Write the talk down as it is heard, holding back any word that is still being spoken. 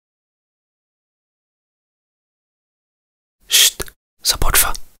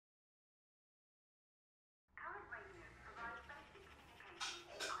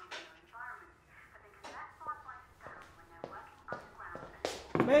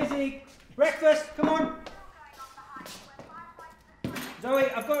Maisie, breakfast, come on.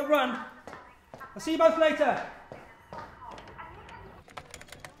 Zoe, I've got to run. I'll see you both later.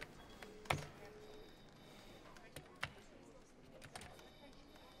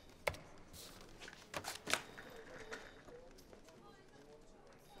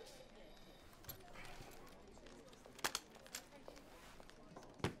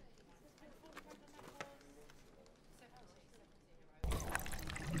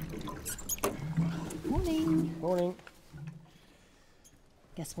 Morning. Morning.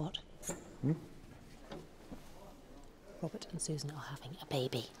 Guess what? Robert and Susan are having a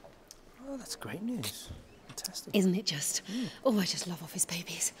baby. Oh, that's great news. Fantastic. Isn't it just? Oh, I just love office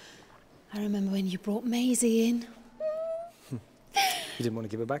babies. I remember when you brought Maisie in. You didn't want to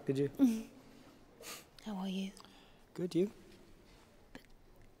give her back, did you? How are you? Good, you? But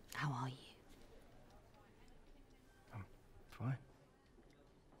how are you? Fine.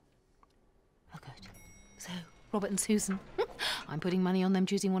 Oh, good. So, Robert and Susan. I'm putting money on them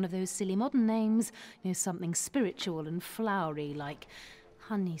choosing one of those silly modern names. You know, something spiritual and flowery like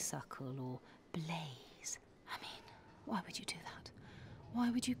honeysuckle or blaze. I mean, why would you do that? Why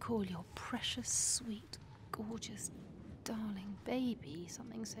would you call your precious, sweet, gorgeous, darling baby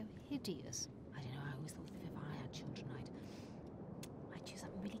something so hideous? I don't know, I always thought that if I had children, I'd choose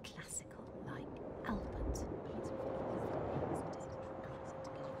something really classical, like Albert.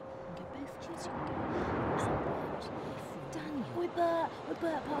 You can both choose. You can go Albert, Daniel. We're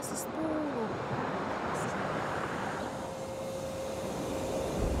Bert passes the ball.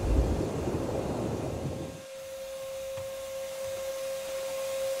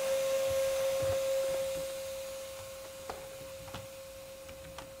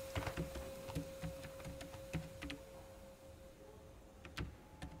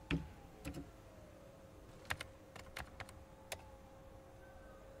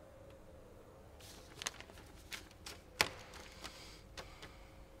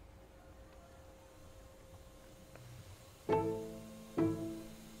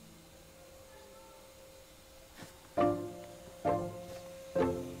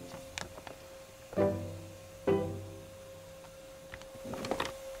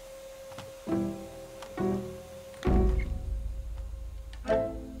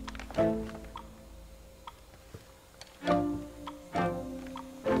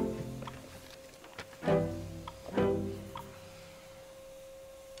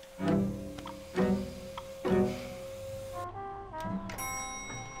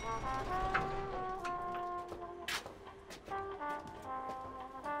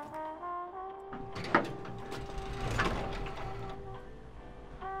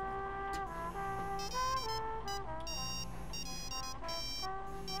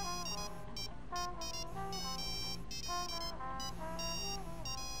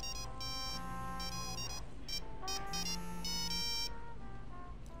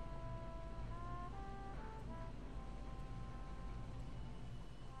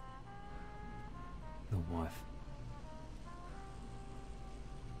 Your wife.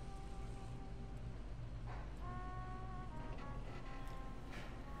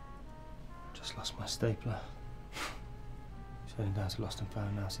 Just lost my stapler. Just heading down to Lost and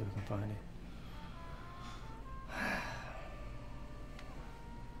Found now, see if I can find it.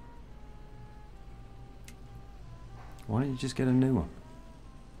 Why don't you just get a new one?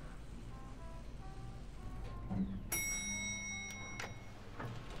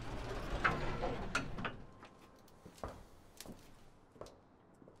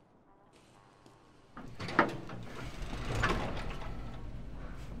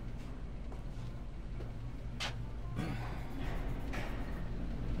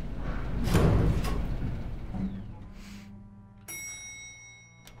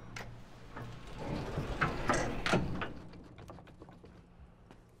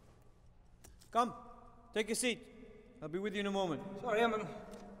 Come, take a seat. I'll be with you in a moment. Sorry, I'm on the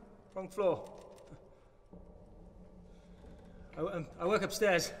wrong floor. I work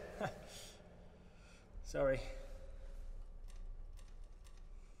upstairs. Sorry.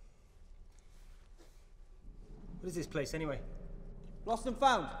 What is this place, anyway? Lost and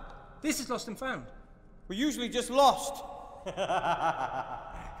Found. This is Lost and Found. We're usually just lost.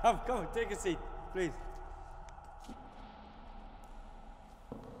 Come, take a seat, please.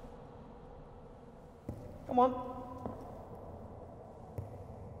 Come on.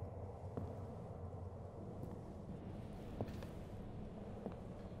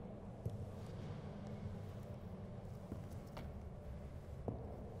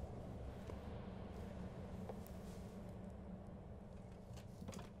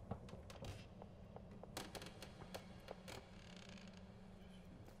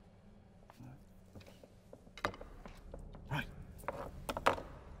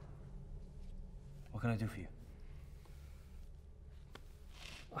 can I do for you?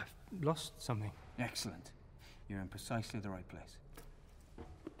 I've lost something. Excellent. You're in precisely the right place.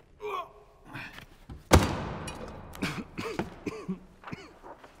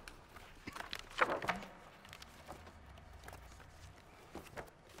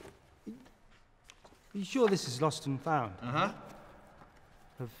 Are you sure this is Lost and Found? Uh-huh.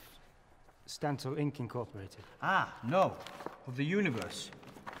 Of Stantle Inc. Incorporated? Ah, no. Of the universe.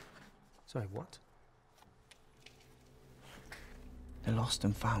 Sorry, what? The lost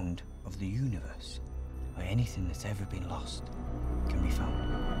and found of the universe, where anything that's ever been lost can be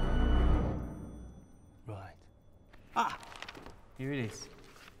found. Right. Ah! Here it is.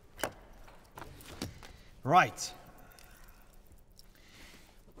 Right.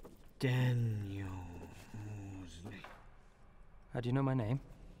 Daniel Mosley. How do you know my name?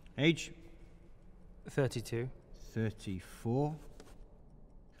 Age? 32. 34.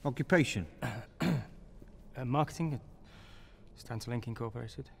 Occupation? Marketing at Stantle Inc.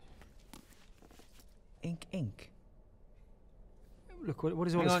 Incorporated. Ink. Look, what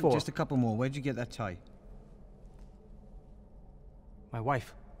is all Hang this on, for? just a couple more. Where'd you get that tie? My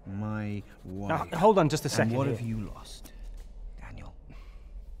wife. My wife. Now, hold on just a second. And what here. have you lost, Daniel?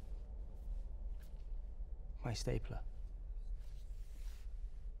 My stapler.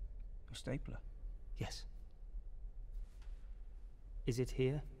 Your stapler? Yes. Is it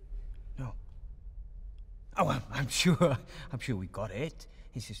here? No. Oh, I'm sure we got it.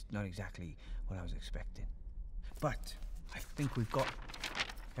 It's just not exactly what I was expecting. But I think we've got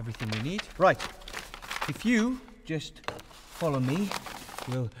everything we need. Right. If you just follow me,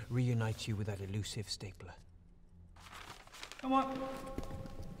 we'll reunite you with that elusive stapler. Come on.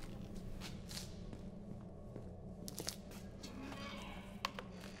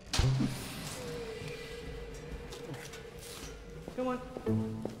 Come on.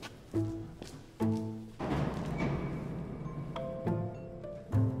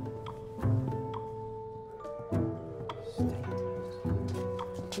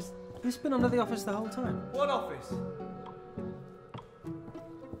 Has this been under the office the whole time? What office?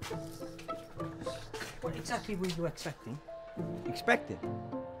 What exactly were you expecting? Expected?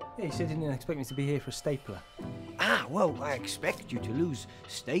 Yeah, you said you didn't expect me to be here for a stapler. Ah, well, I expect you to lose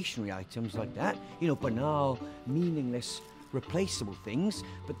stationary items like that. You know, banal, meaningless, replaceable things.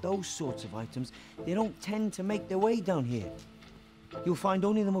 But those sorts of items, they don't tend to make their way down here. You'll find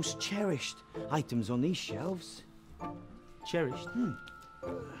only the most cherished items on these shelves. Cherished?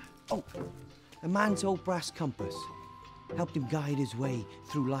 Oh, a man's old brass compass helped him guide his way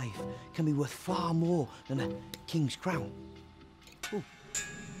through life can be worth far more than a king's crown. Ooh.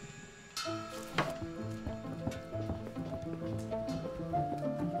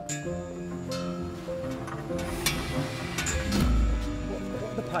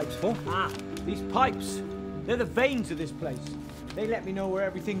 What are the pipes for? Ah, these pipes. They're the veins of this place. They let me know where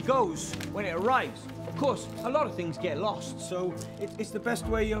everything goes when it arrives. Of course, a lot of things get lost, so it's the best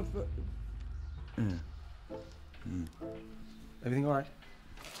way of... Everything all right?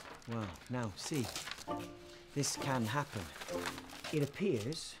 Well, now, see, this can happen. It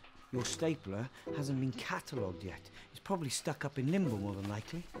appears your stapler hasn't been catalogued yet. It's probably stuck up in limbo, more than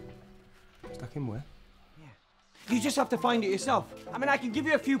likely. Stuck in where? You just have to find it yourself. I mean, I can give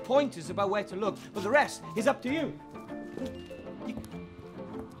you a few pointers about where to look, but the rest is up to you.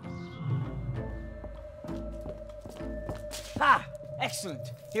 Ah,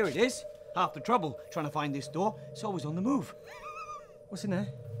 excellent. Here it is. Half the trouble trying to find this door. It's always on the move. What's in there?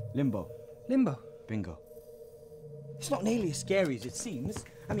 Limbo. Limbo. Bingo. It's not nearly as scary as it seems.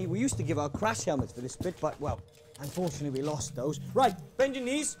 I mean, we used to give our crash helmets for this bit, but, well, unfortunately we lost those. Right, bend your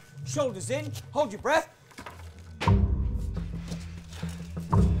knees, shoulders in, hold your breath.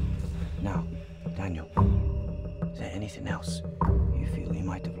 Now, Daniel, is there anything else you feel you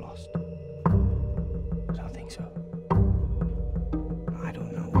might have lost? I don't think so. I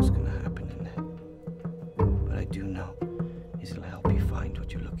don't know what's going to happen in there. But I do know is it'll help you find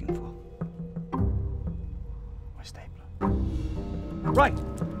what you're looking for. My stapler. Right.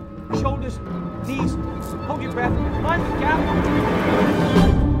 Shoulders, knees, hold your breath, mind the gap.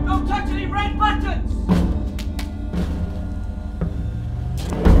 Don't touch any red buttons!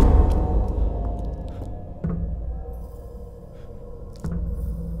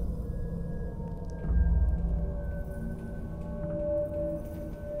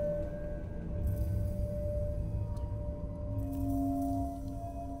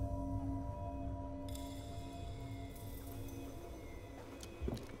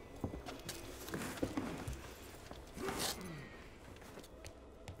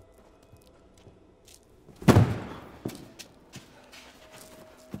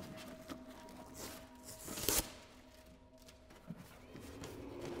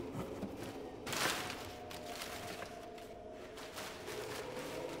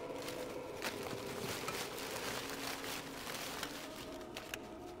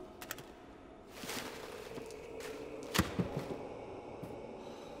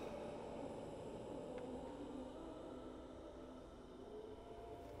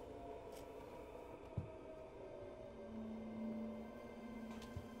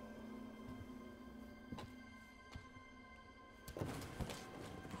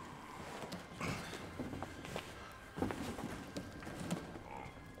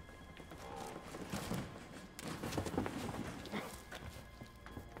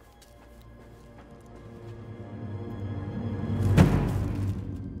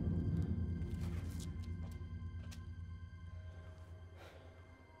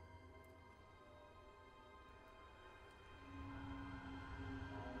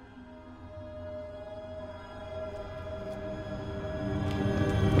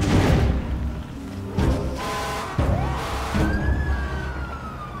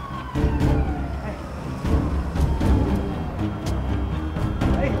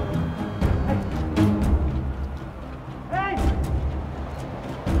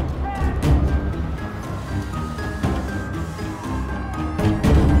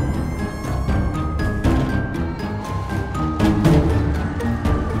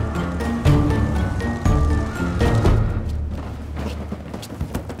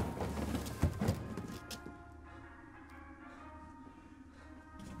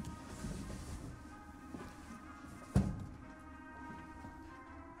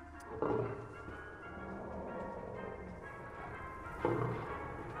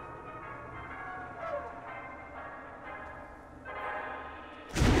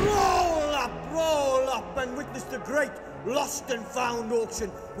 up and witness the great lost and found auction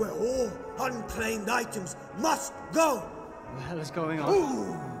where all unclaimed items must go. What the hell is going on?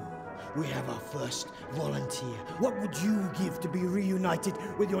 Ooh, we have our first volunteer. What would you give to be reunited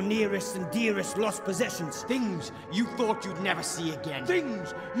with your nearest and dearest lost possessions? Things you thought you'd never see again.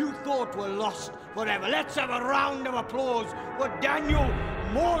 Things you thought were lost forever. Let's have a round of applause for Daniel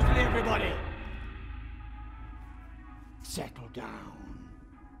Mosley, everybody. Settle down.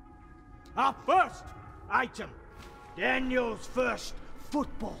 Our first item. Daniel's first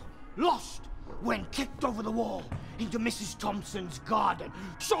football. Lost when kicked over the wall into Mrs. Thompson's garden.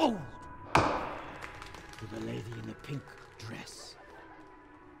 Sold to the lady in the pink dress.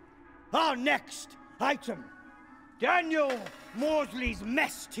 Our next item. Daniel Morsley's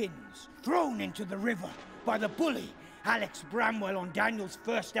mess tins thrown into the river by the bully Alex Bramwell on Daniel's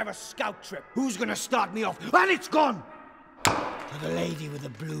first ever scout trip. Who's gonna start me off? And it's gone! To the lady with the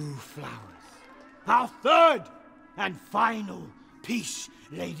blue flowers. Our third and final piece,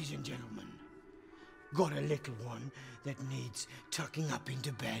 ladies and gentlemen. Got a little one that needs tucking up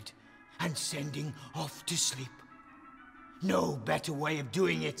into bed and sending off to sleep. No better way of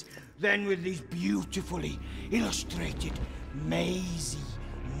doing it than with these beautifully illustrated Maisie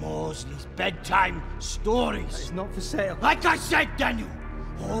Morsley's bedtime stories. It's not for sale. Like I said, Daniel,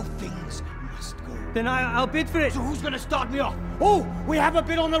 all things must go. Then I'll bid for it. So who's gonna start me off? Oh, we have a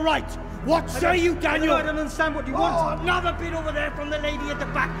bid on the right. What say you, Daniel? I don't understand what you Oh, want. another bid over there from the lady at the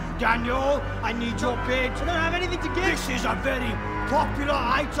back. Daniel, I need your bid. I don't have anything to give. This is a very popular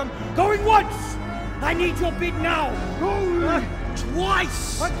item. Going once. I need your bid now. Go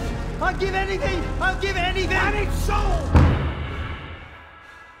twice. I'll give anything. I'll give anything. And it's sold.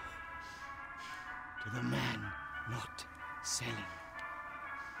 To the man not selling.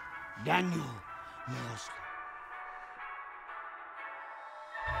 Daniel Mosley.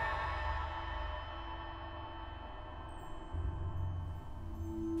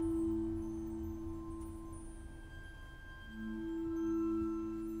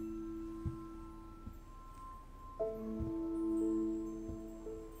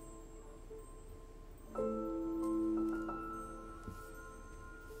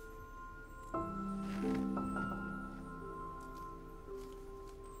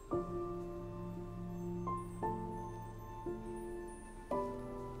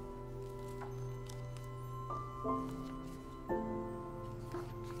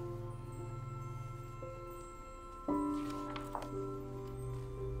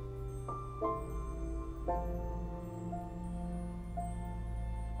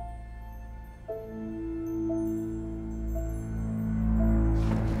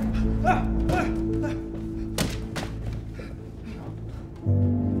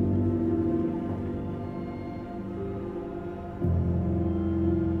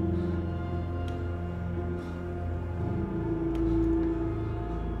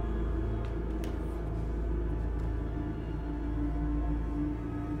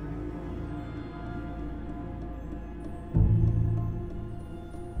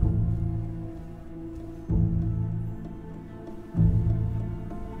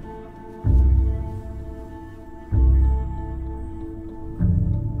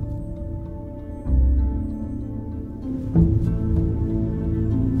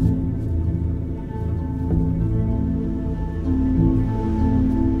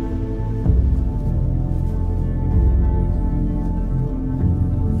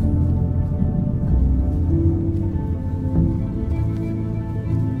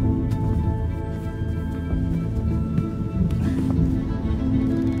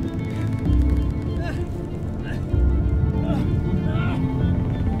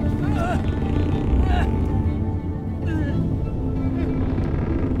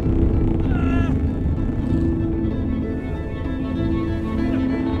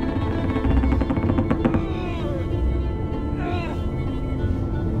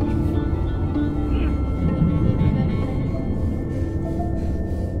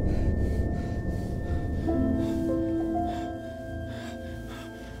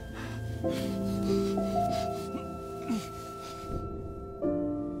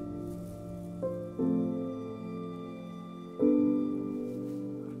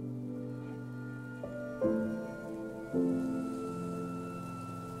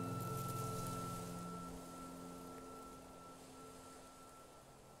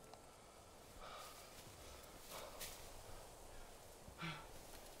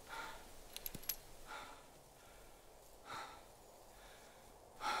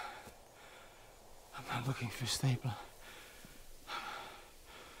 I'm looking for a stapler.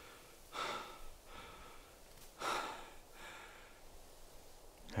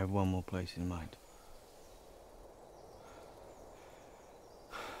 I have one more place in mind.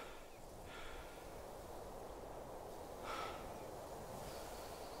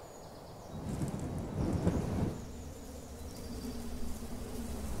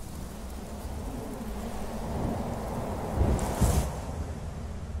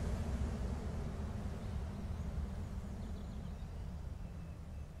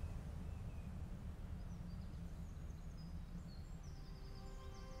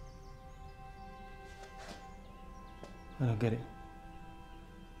 I don't get it.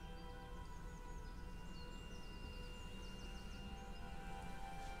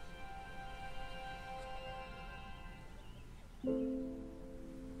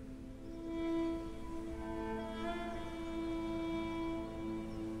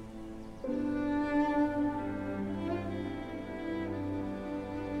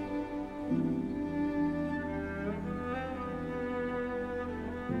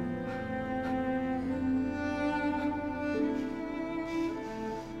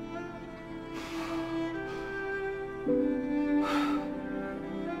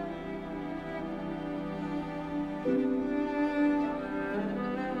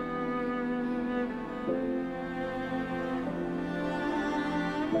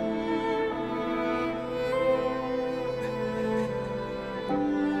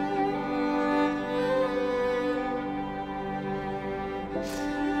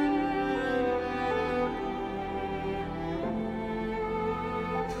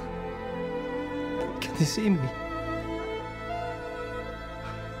 Can they see me?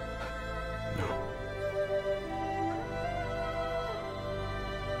 No.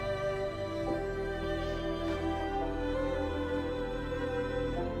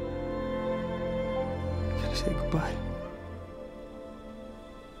 Can I say goodbye?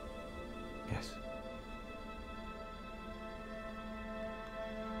 Yes.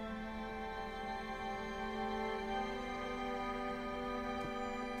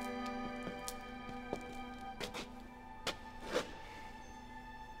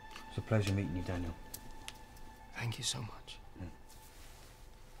 It's a pleasure meeting you, Daniel. Thank you so much.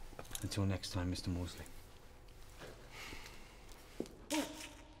 Until next time, Mr. Mosley. Oh,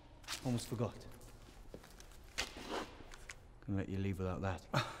 almost forgot. Couldn't let you leave without that.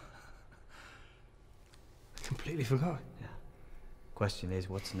 I completely forgot. Yeah. Question is,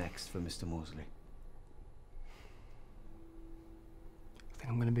 what's next for Mr. Mosley? I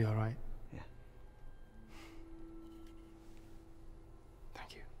think I'm gonna be all right. Yeah.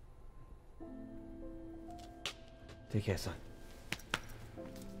 Thank you. Take care, son.